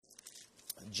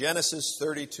Genesis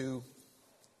 32.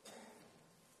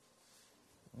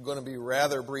 I'm going to be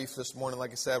rather brief this morning.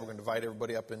 Like I said, we're going to divide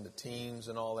everybody up into teams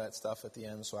and all that stuff at the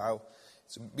end. So it'll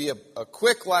be a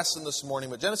quick lesson this morning.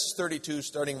 But Genesis 32,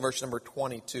 starting verse number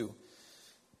 22.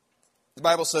 The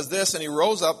Bible says this, "And he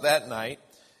rose up that night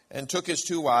and took his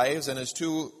 2 wives and his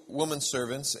 2 women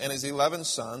servants and his 11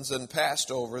 sons and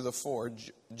passed over the ford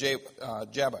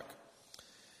Jabbok.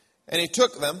 And he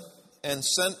took them and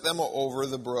sent them over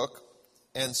the brook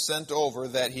and sent over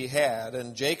that he had.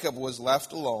 And Jacob was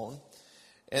left alone.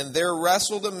 And there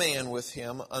wrestled a man with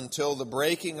him until the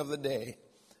breaking of the day.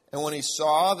 And when he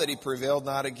saw that he prevailed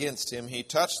not against him, he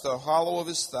touched the hollow of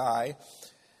his thigh,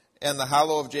 and the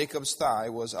hollow of Jacob's thigh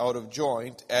was out of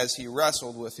joint as he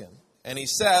wrestled with him. And he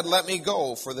said, Let me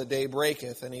go, for the day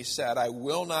breaketh. And he said, I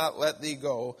will not let thee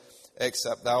go,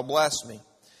 except thou bless me.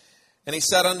 And he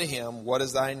said unto him, What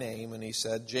is thy name? And he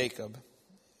said, Jacob.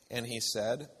 And he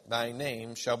said, Thy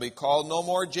name shall be called no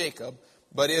more Jacob,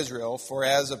 but Israel, for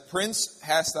as a prince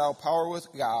hast thou power with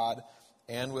God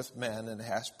and with men, and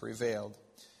hast prevailed.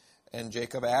 And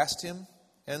Jacob asked him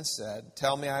and said,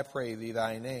 Tell me, I pray thee,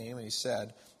 thy name. And he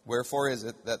said, Wherefore is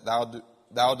it that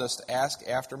thou dost ask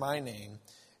after my name?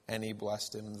 And he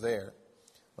blessed him there."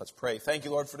 Let's pray. Thank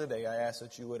you, Lord, for today. I ask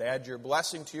that you would add your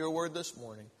blessing to your word this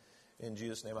morning. In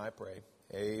Jesus' name I pray.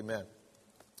 Amen.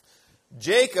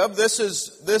 Jacob, this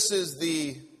is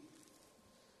the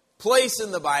place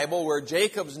in the Bible where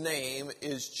Jacob's name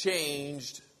is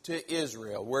changed to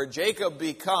Israel, where Jacob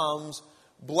becomes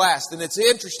blessed. And it's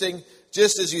interesting,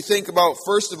 just as you think about,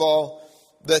 first of all,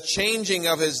 the changing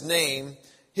of his name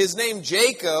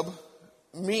Jacob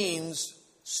means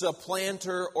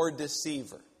supplanter or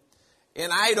deceiver.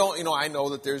 And I know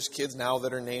that there's kids now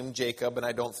that are named Jacob, and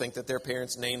I don't think that their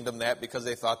parents named them that because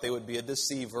they thought they would be a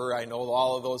deceiver. I know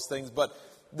all of those things. But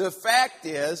the fact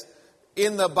is,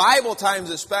 in the Bible times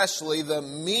especially, the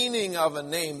meaning of a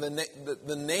name,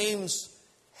 the names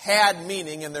had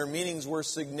meaning, and their meanings were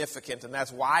significant. And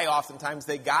that's why oftentimes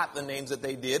they got the names that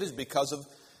they did, is because of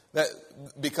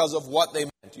what they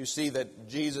meant. You see that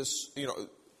Jesus,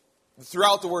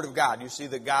 throughout the Word of God, you see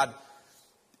that God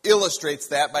illustrates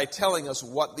that by telling us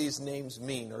what these names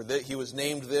mean, or that he was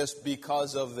named this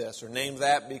because of this, or named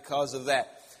that because of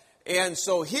that. And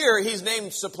so here he's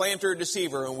named supplanter or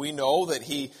deceiver, and we know that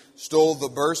he stole the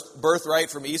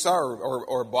birthright from Esau,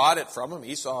 or bought it from him.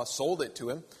 Esau sold it to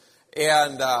him.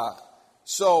 And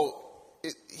so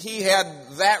he had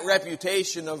that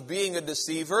reputation of being a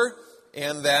deceiver.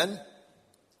 And then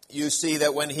you see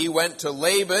that when he went to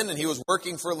Laban, and he was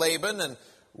working for Laban and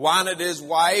wanted his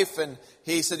wife, and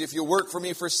he said, if you work for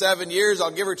me for 7 years,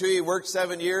 I'll give her to you. He worked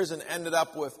 7 years and ended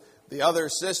up with the other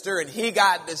sister, and he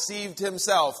got deceived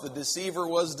himself. The deceiver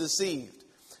was deceived.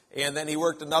 And then he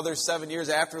worked another 7 years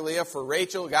after Leah for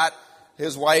Rachel, got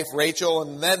his wife Rachel,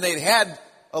 and then they'd had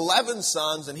 11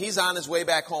 sons, and he's on his way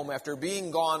back home after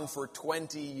being gone for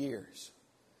 20 years.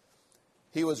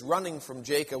 He was running from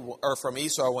from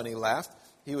Esau when he left.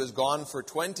 He was gone for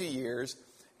 20 years,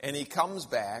 and he comes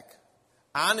back.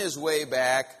 On his way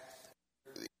back,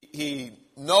 he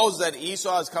knows that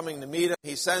Esau is coming to meet him.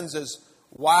 He sends his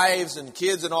wives and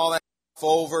kids and all that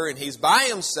over, and he's by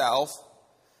himself.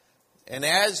 And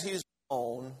as he's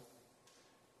alone,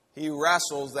 he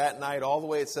wrestles that night, all the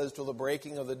way, it says, till the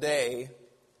breaking of the day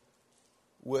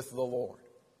with the Lord.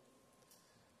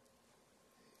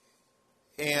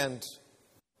 And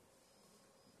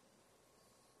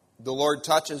the Lord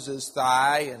touches his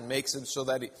thigh and makes him so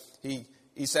that he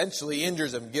essentially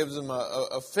injures him, gives him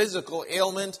a physical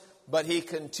ailment, but he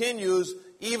continues,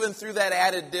 even through that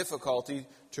added difficulty,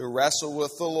 to wrestle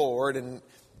with the Lord. And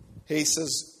he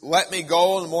says, let me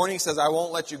go. In the morning, he says, I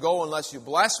won't let you go unless you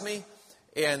bless me.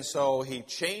 And so he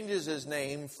changes his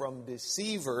name from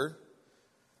deceiver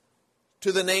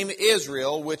to the name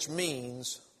Israel, which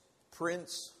means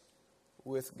prince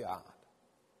with God.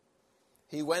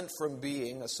 He went from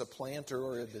being a supplanter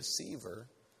or a deceiver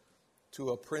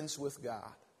to a prince with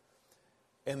God.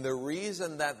 And the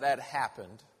reason that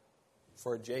happened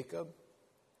for Jacob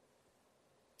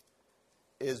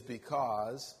is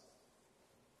because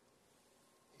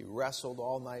he wrestled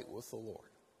all night with the Lord.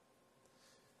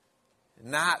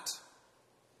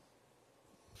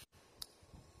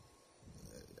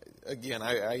 Again,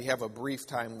 I have a brief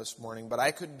time this morning, but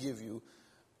I could give you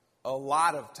a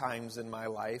lot of times in my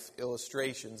life,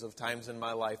 illustrations of times in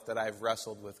my life that I've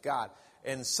wrestled with God.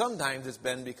 And sometimes it's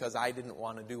been because I didn't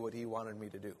want to do what he wanted me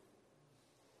to do.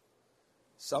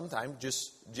 Sometimes,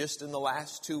 just in the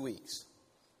last 2 weeks,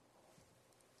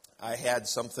 I had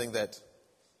something that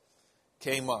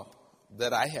came up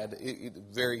that I had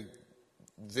very,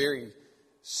 very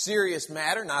serious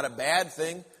matter, not a bad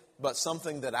thing, but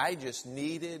something that I just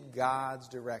needed God's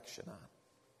direction on.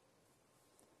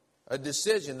 A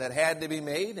decision that had to be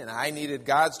made, and I needed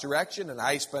God's direction, and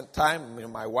I spent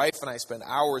time, my wife and I spent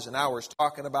hours and hours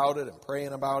talking about it and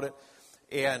praying about it,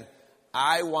 and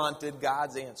I wanted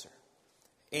God's answer.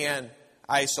 And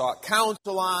I sought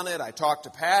counsel on it, I talked to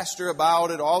pastor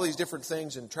about it, all these different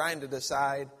things, and trying to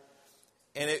decide.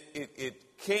 And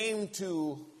it came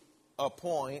to a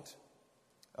point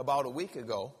about a week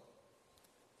ago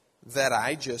that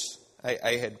I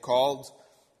had called,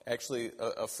 actually,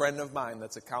 a friend of mine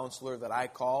that's a counselor that I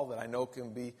call, that I know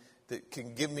that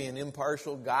can give me an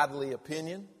impartial, godly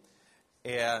opinion.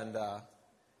 And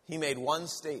he made one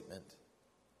statement,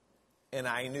 and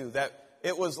I knew that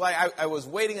it was like I was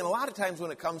waiting. And a lot of times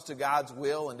when it comes to God's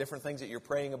will and different things that you're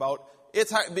praying about,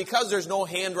 it's hard, because there's no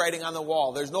handwriting on the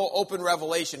wall. There's no open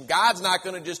revelation. God's not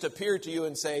going to just appear to you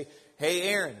and say, hey,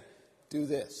 Aaron, do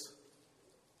this.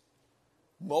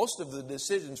 Most of the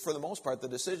decisions, for the most part, the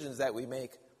decisions that we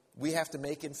make, we have to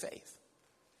make in faith.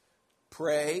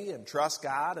 Pray and trust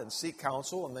God and seek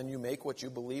counsel, and then you make what you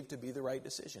believe to be the right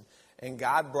decision. And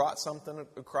God brought something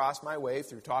across my way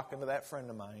through talking to that friend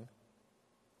of mine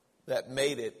that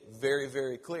made it very,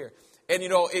 very clear. And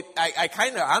I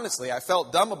kind of, honestly, I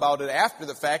felt dumb about it after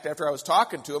the fact, after I was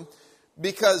talking to him,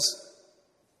 because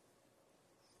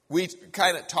we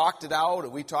kind of talked it out,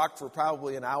 and we talked for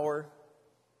probably an hour.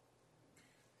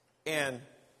 And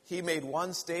he made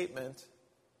one statement,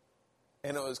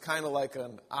 and it was kind of like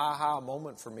an aha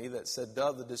moment for me that said,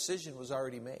 duh, the decision was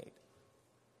already made.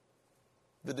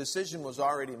 The decision was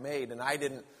already made, and I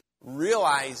didn't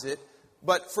realize it.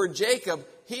 But for Jacob,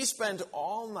 he spent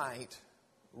all night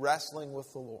wrestling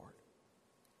with the Lord.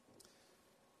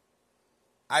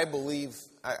 I believe,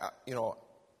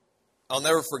 I'll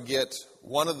never forget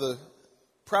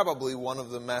probably one of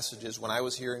the messages when I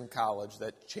was here in college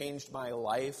that changed my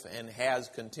life and has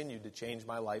continued to change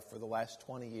my life for the last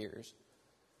 20 years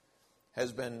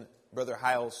has been Brother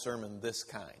Heil's sermon, This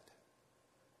Kind.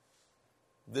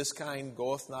 This kind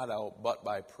goeth not out but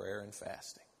by prayer and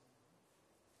fasting.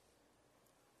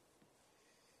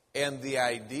 And the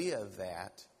idea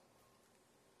that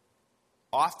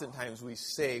oftentimes we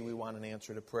say we want an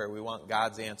answer to prayer, we want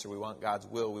God's answer, we want God's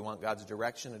will, we want God's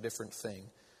direction, a different thing.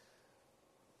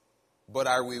 But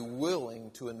are we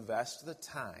willing to invest the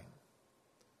time,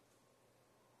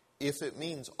 if it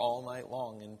means all night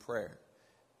long in prayer,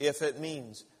 if it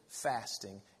means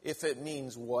fasting, if it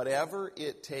means whatever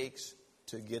it takes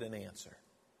to get an answer?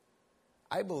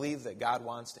 I believe that God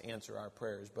wants to answer our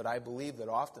prayers, but I believe that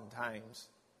oftentimes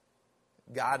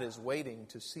God is waiting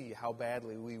to see how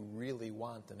badly we really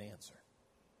want an answer.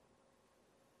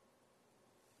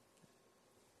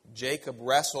 Jacob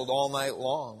wrestled all night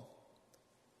long.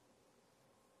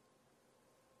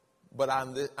 But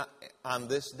on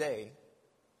this day,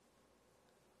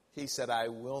 he said, I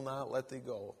will not let thee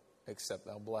go except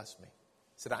thou bless me.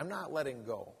 He said, I'm not letting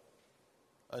go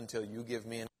until you give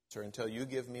me an answer, until you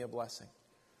give me a blessing.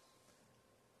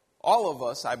 All of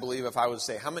us, I believe, if I was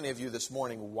to say, how many of you this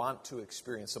morning want to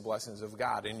experience the blessings of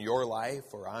God in your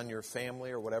life or on your family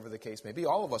or whatever the case may be?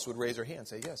 All of us would raise our hand and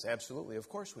say, yes, absolutely, of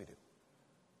course we do.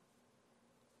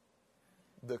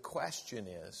 The question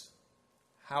is,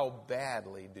 how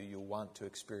badly do you want to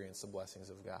experience the blessings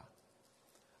of God?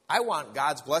 I want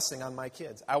God's blessing on my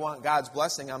kids. I want God's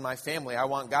blessing on my family. I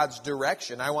want God's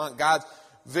direction. I want God's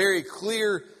very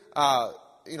clear,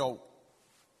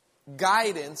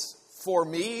 guidance for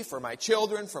me, for my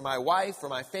children, for my wife, for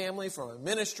my family, for my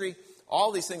ministry.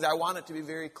 All these things, I want it to be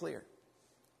very clear.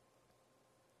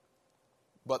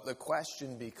 But the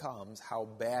question becomes, how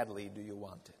badly do you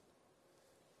want it?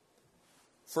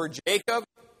 For Jacob,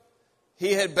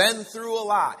 he had been through a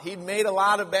lot. He'd made a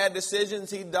lot of bad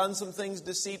decisions. He'd done some things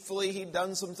deceitfully. He'd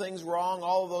done some things wrong,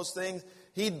 all of those things.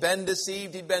 He'd been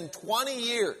deceived. He'd been 20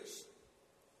 years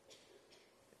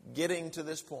getting to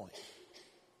this point.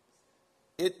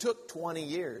 It took 20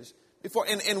 years before,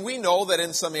 and we know that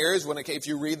in some areas, if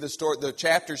you read the story, the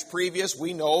chapters previous,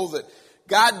 we know that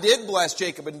God did bless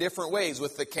Jacob in different ways.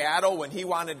 With the cattle, when he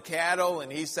wanted cattle,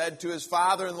 and he said to his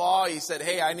father-in-law, he said,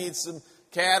 hey, I need some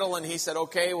cattle, and he said,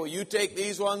 okay, well, you take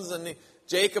these ones. And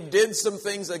Jacob did some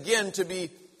things, again, to be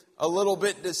a little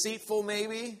bit deceitful,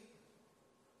 maybe.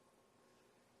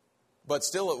 But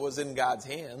still, it was in God's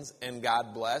hands, and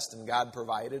God blessed, and God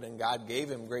provided, and God gave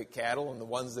him great cattle, and the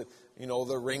ones that,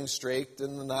 the ring straked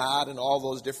and the knot and all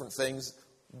those different things.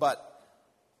 But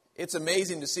it's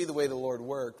amazing to see the way the Lord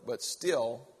worked, but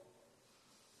still,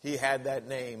 he had that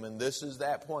name, and this is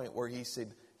that point where he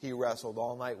said he wrestled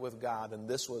all night with God, and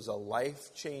this was a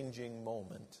life-changing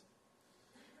moment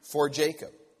for Jacob.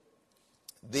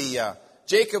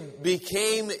 Jacob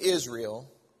became Israel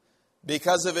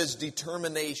because of his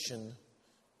determination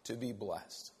to be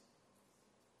blessed.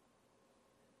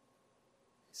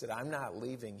 He said, I'm not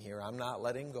leaving here. I'm not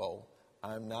letting go.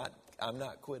 I'm not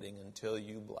quitting until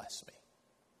you bless me.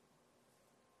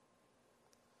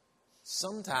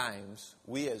 Sometimes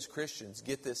we as Christians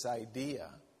get this idea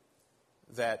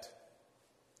that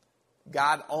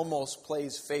God almost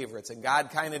plays favorites, and God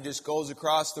kind of just goes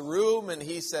across the room and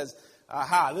he says,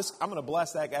 I'm going to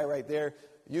bless that guy right there.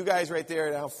 You guys right there,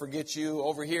 and I'll forget you.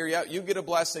 Over here, yeah, you get a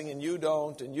blessing and you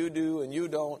don't, and you do and you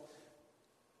don't.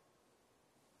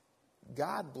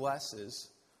 God blesses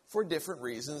for different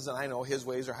reasons, and I know his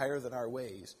ways are higher than our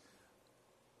ways.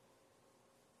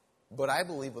 But I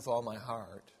believe with all my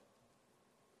heart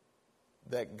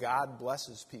that God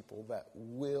blesses people that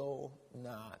will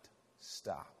not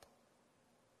stop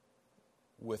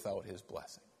without his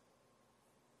blessing.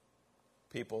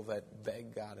 People that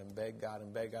beg God and beg God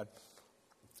and beg God.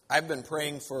 I've been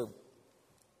praying for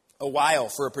a while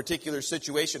for a particular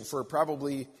situation for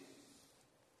probably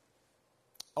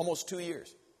almost 2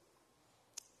 years.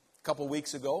 A couple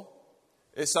weeks ago,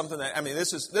 it's something that,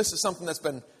 this is something that's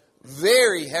been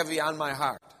very heavy on my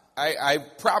heart. I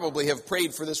probably have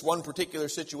prayed for this one particular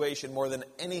situation more than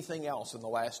anything else in the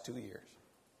last 2 years.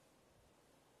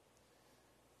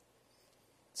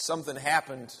 Something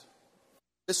happened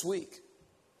this week.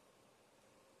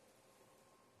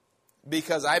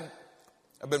 Because I've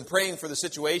been praying for the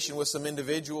situation with some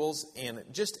individuals and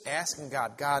just asking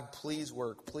God, please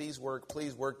work, please work,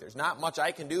 please work. There's not much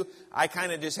I can do. I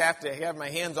kind of just have to have my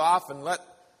hands off and let.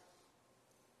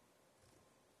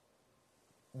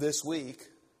 This week,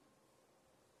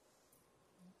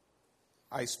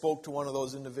 I spoke to one of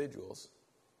those individuals.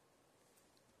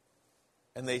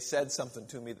 And they said something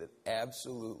to me that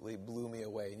absolutely blew me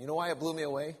away. And you know why it blew me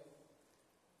away?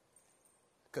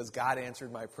 Because God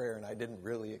answered my prayer and I didn't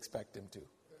really expect him to.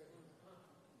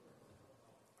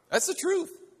 That's the truth.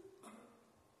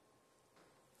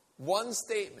 One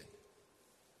statement.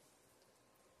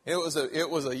 It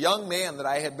was a young man that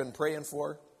I had been praying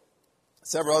for.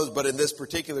 Several others, but in this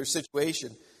particular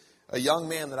situation, a young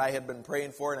man that I had been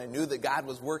praying for, and I knew that God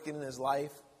was working in his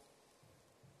life.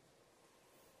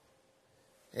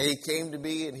 And he came to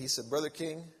me and he said, Brother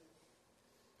King,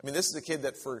 this is a kid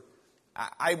that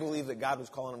I believe that God was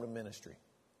calling him to ministry.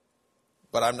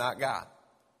 But I'm not God.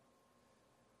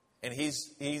 And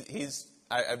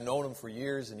I've known him for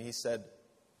years, and he said,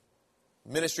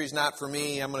 ministry's not for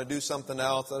me, I'm going to do something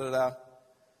else, da, da, da.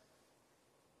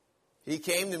 He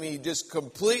came to me just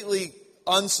completely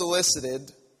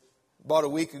unsolicited about a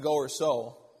week ago or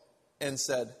so and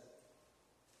said,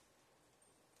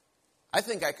 I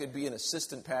think I could be an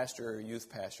assistant pastor or a youth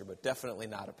pastor, but definitely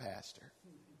not a pastor.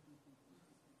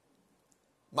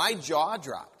 My jaw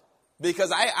dropped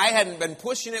because I hadn't been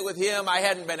pushing it with him. I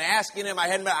hadn't been asking him. I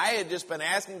had just been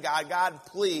asking God,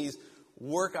 please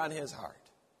work on his heart.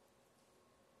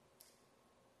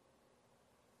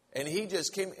 And he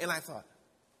just came, and I thought,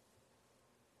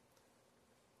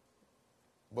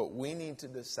 but we need to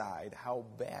decide how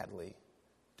badly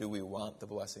do we want the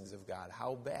blessings of God?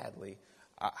 How badly,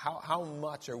 how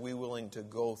much are we willing to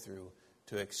go through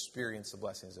to experience the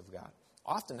blessings of God?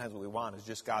 Oftentimes what we want is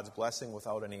just God's blessing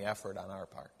without any effort on our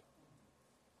part.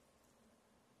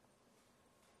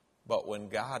 But when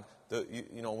God,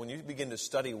 when you begin to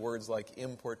study words like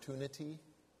importunity,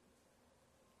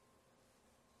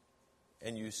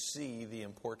 and you see the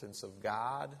importance of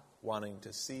God wanting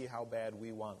to see how bad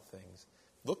we want things,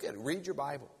 read your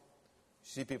Bible. You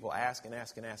see people ask and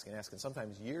ask and ask and ask, and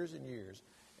sometimes years and years,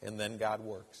 and then God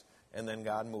works, and then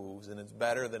God moves, and it's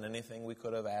better than anything we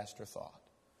could have asked or thought.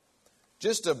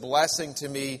 Just a blessing to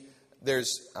me. We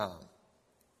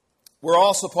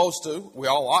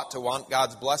all ought to want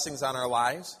God's blessings on our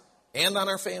lives and on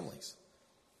our families.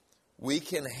 We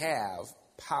can have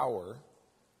power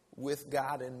with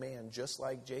God and man, just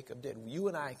like Jacob did. You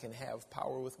and I can have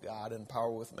power with God and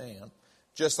power with man,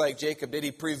 just like Jacob did.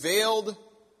 He prevailed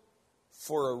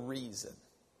for a reason.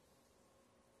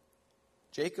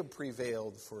 Jacob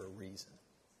prevailed for a reason.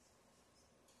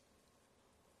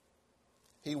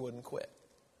 He wouldn't quit.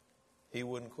 He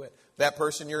wouldn't quit. That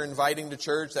person you're inviting to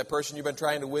church, that person you've been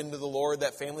trying to win to the Lord,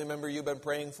 that family member you've been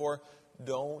praying for,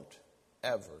 don't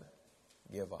ever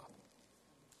give up.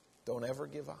 Don't ever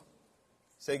give up.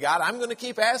 Say, God, I'm going to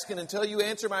keep asking until you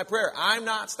answer my prayer. I'm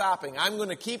not stopping. I'm going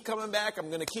to keep coming back. I'm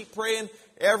going to keep praying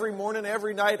every morning,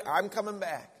 every night. I'm coming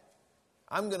back.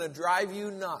 I'm going to drive you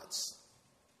nuts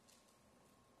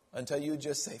until you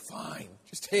just say, fine,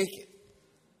 just take it.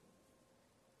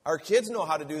 Our kids know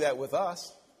how to do that with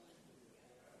us.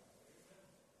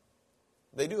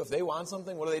 They do. If they want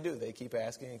something, what do? They keep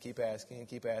asking and keep asking and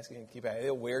keep asking and keep asking.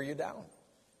 They'll wear you down.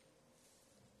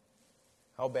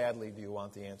 How badly do you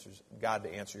want God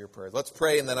to answer your prayers? Let's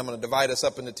pray, and then I'm going to divide us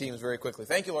up into teams very quickly.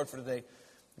 Thank you, Lord, for today.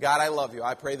 God, I love you.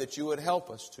 I pray that you would help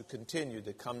us to continue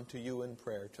to come to you in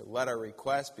prayer, to let our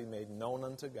requests be made known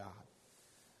unto God.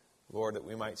 Lord, that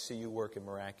we might see you work in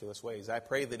miraculous ways. I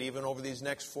pray that even over these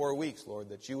next 4 weeks, Lord,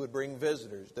 that you would bring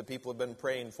visitors that people have been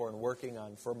praying for and working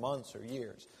on for months or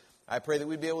years. I pray that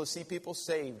we'd be able to see people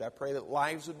saved. I pray that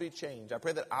lives would be changed. I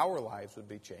pray that our lives would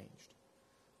be changed.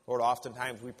 Lord,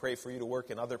 oftentimes we pray for you to work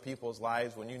in other people's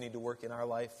lives when you need to work in our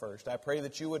life first. I pray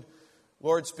that you would,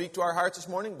 Lord, speak to our hearts this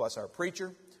morning. Bless our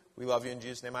preacher. We love you in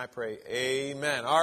Jesus' name I pray. Amen.